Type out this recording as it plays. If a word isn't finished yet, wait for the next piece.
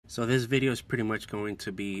So this video is pretty much going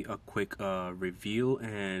to be a quick review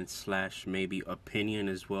and slash maybe opinion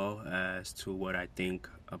as well as to what I think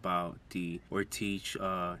about the Ortiz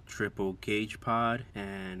triple gauge pod,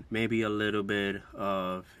 and maybe a little bit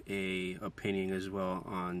of a opinion as well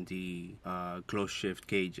on the Glowshift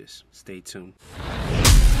gauges. Stay tuned.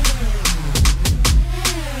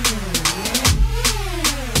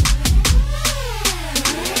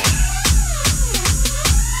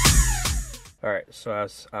 Alright, so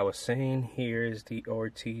as I was saying, here is the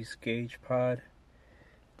Ortiz gauge pod.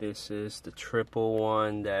 This is the triple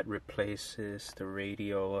one that replaces the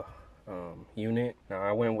radio unit. Now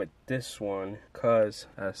I went with this one because,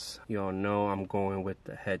 as you all know, I'm going with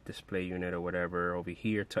the head display unit or whatever over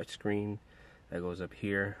here, touchscreen that goes up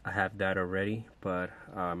here. I have that already, but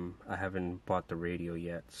I haven't bought the radio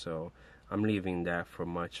yet, so I'm leaving that for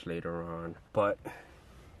much later on. But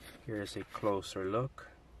here's a closer look.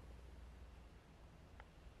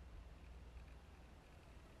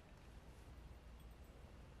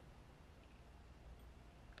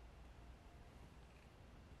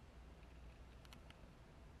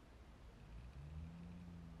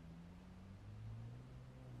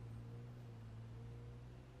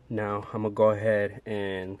 Now I'm gonna go ahead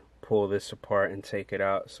and pull this apart and take it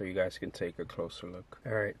out so you guys can take a closer look.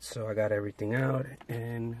 Alright, so I got everything out,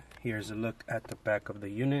 and here's a look at the back of the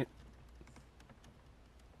unit.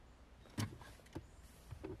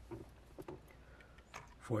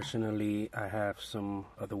 Fortunately, I have some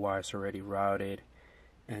other wires already routed,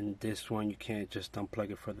 and this one you can't just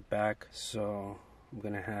unplug it for the back, so I'm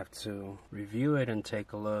gonna have to review it and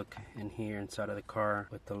take a look in here inside of the car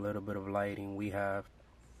with the little bit of lighting we have.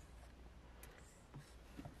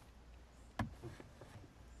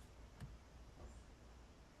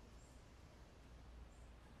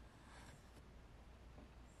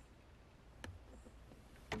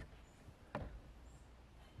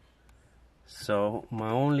 So my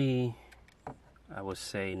only, I would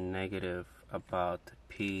say, negative about the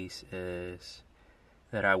piece is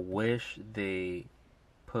that I wish they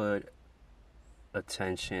put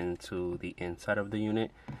attention to the inside of the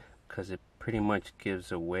unit, because it pretty much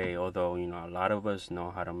gives away, although, you know, a lot of us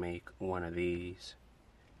know how to make one of these.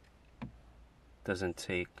 Doesn't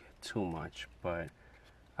take too much, but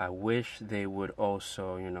I wish they would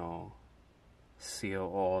also, you know, seal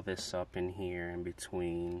all this up in here in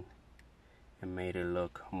between and made it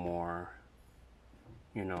look more,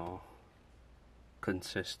 you know,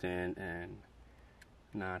 consistent and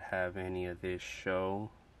not have any of this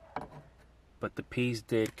show. But the piece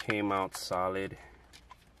did came out solid.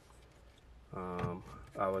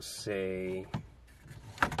 I would say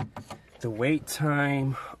the wait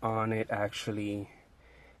time on it actually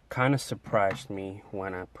kind of surprised me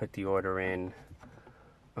when I put the order in.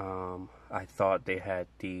 I thought they had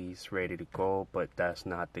these ready to go, but that's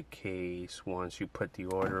not the case. Once you put the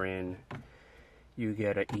order in, you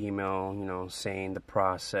get an email, you know, saying the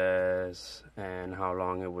process and how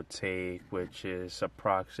long it would take, which is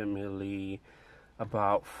approximately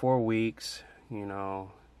about 4 weeks, you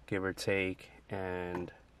know, give or take.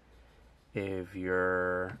 And if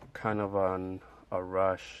you're kind of on a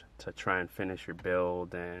rush to try and finish your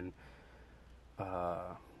build, and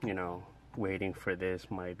you know, waiting for this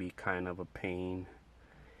might be kind of a pain.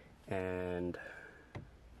 And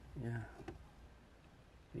yeah,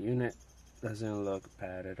 the unit doesn't look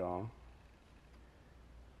bad at all.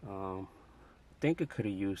 I think it could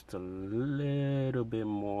have used a little bit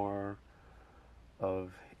more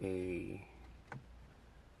of a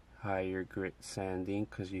higher grit sanding,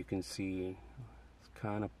 because you can see it's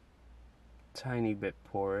kind of tiny bit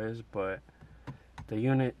porous, but the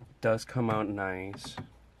unit does come out nice.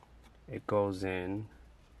 It goes in.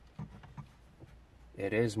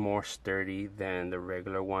 It is more sturdy than the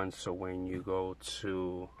regular one, so when you go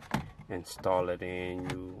to install it in,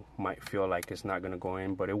 you might feel like it's not going to go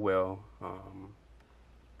in, but it will.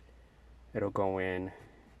 It'll go in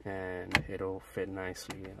and it'll fit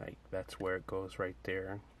nicely. Like, that's where it goes, right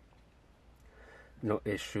there. No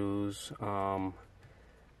issues.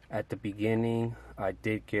 At the beginning, I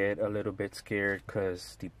did get a little bit scared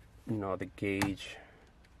because the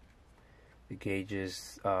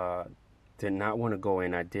gauges did not want to go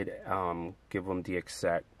in. I did give them the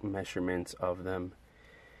exact measurements of them,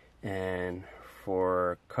 and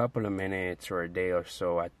for a couple of minutes or a day or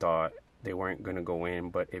so I thought they weren't going to go in.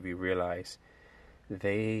 But if you realize,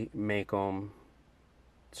 they make them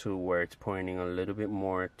to where it's pointing a little bit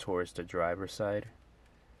more towards the driver's side.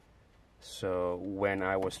 So when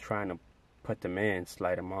I was trying to put them in,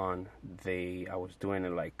 slide them on, I was doing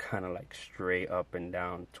it like kind of like straight up and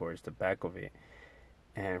down towards the back of it,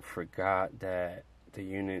 and forgot that the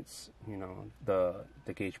units, you know, the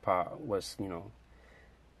gauge pot was, you know,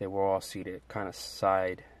 they were all seated kind of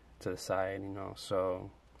side to the side, you know. So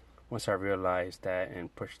once I realized that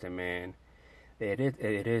and pushed them in, it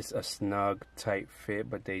is a snug, tight fit,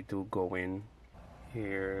 but they do go in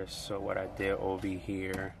here. So what I did over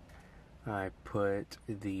here, I put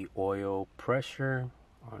the oil pressure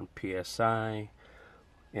on PSI.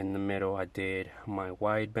 In the middle, I did my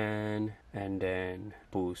wideband and then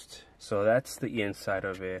boost. So that's the inside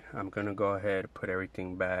of it. I'm gonna go ahead, put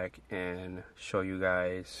everything back and show you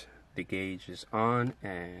guys the gauges on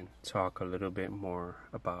and talk a little bit more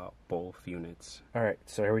about both units. Alright,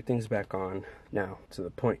 so everything's back on. Now, to the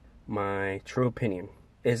point. My true opinion.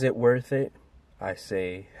 Is it worth it? I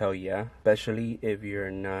say hell yeah. Especially if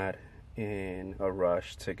you're not in a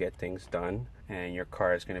rush to get things done and your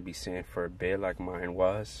car is going to be sitting for a bit like mine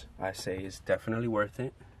was. I say it's definitely worth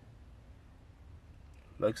it.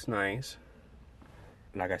 Looks nice.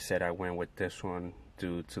 Like I said, I went with this one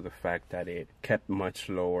due to the fact that it kept much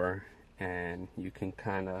lower and you can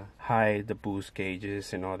kind of hide the boost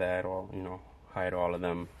gauges and all that, or you know, hide all of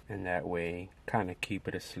them, and that way kind of keep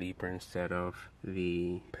it a sleeper instead of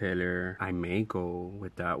the pillar. I may go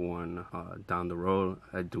with that one down the road.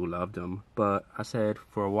 I do love them, but I said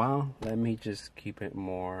for a while let me just keep it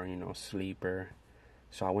more, you know, sleeper.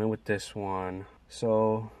 So I went with this one.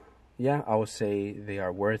 So yeah, I would say they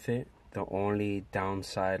are worth it. The only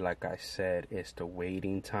downside, like I said, is the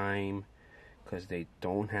waiting time, because they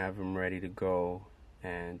don't have them ready to go.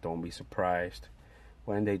 And don't be surprised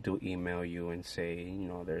when they do email you and say, you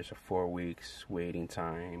know, there's a 4 weeks waiting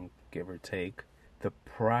time, give or take. The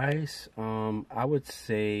price, I would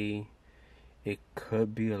say it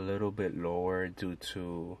could be a little bit lower due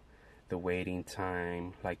to the waiting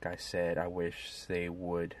time. Like I said, I wish they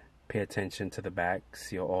would pay attention to the back,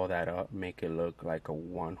 seal all that up, make it look like a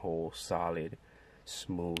one whole solid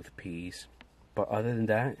smooth piece. But other than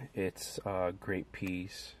that, it's a great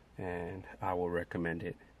piece and I will recommend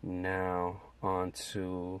it. Now on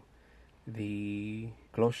to the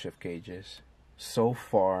Glowshift gauges. So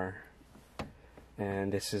far,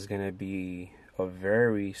 and this is gonna be a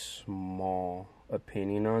very small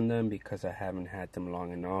opinion on them because I haven't had them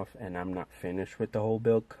long enough and I'm not finished with the whole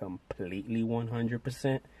build completely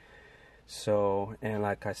 100%. So, and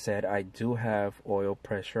like I said, I do have oil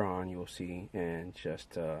pressure on, you'll see in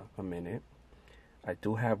just a minute. I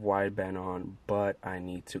do have wideband on, but I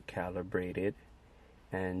need to calibrate it.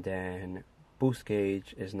 And then boost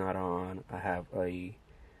gauge is not on. I have a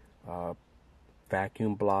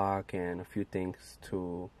vacuum block and a few things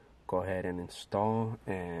to go ahead and install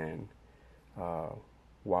and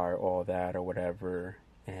wire all that or whatever,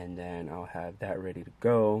 and then I'll have that ready to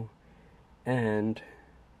go. And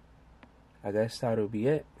I guess that'll be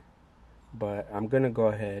it. But I'm gonna go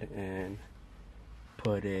ahead and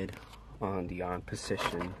put it on the on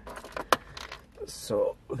position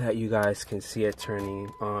so that you guys can see it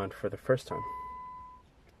turning on for the first time.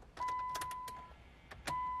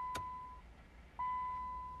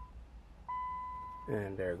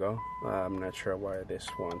 And there you go. I'm not sure why this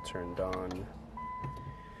one turned on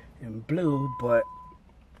in blue, but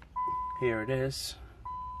here it is.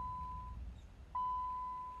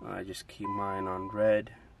 I just keep mine on red.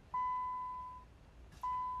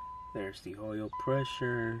 There's the oil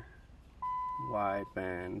pressure,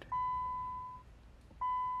 wideband,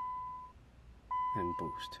 and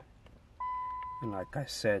boost. And like I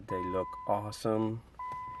said, they look awesome.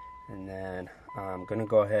 And then I'm gonna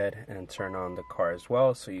go ahead and turn on the car as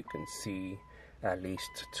well so you can see at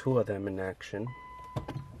least two of them in action.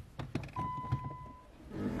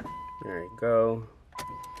 There you go.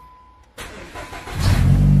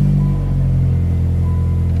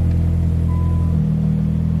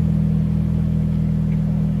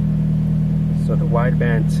 So the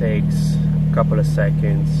wideband takes a couple of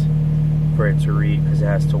seconds for it to read because it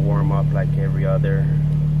has to warm up like every other.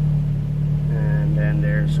 And then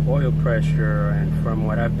there's oil pressure, and from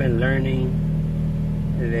what I've been learning,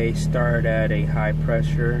 they start at a high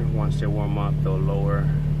pressure. Once they warm up, they'll lower.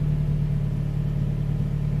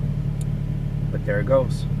 But there it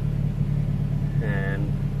goes.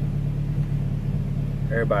 And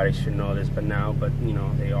everybody should know this by now, but you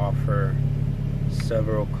know, they offer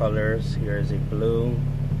several colors. Here's a blue,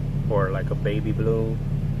 or like a baby blue.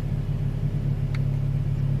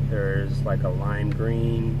 There's like a lime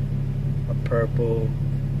green, a purple,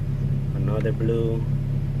 another blue,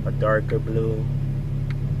 a darker blue,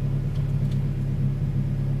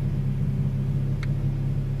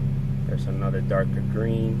 there's another darker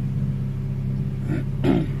green,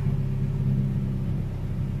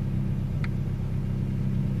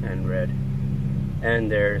 and red.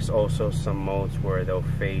 And there's also some modes where they'll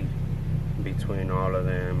fade between all of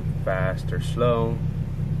them, fast or slow.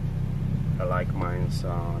 I like mine's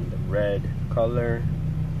on the red color,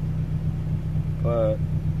 but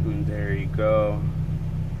there you go.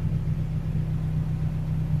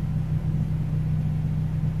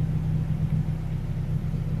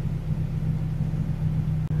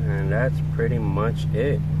 And that's pretty much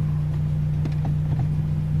it.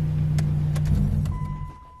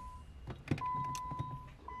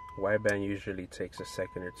 Wideband usually takes a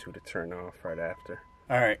second or two to turn off right after.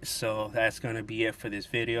 Alright, so that's gonna be it for this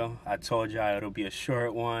video. I told y'all it'll be a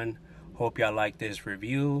short one. Hope y'all like this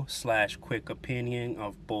review / quick opinion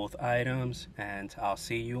of both items, and I'll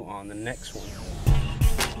see you on the next one.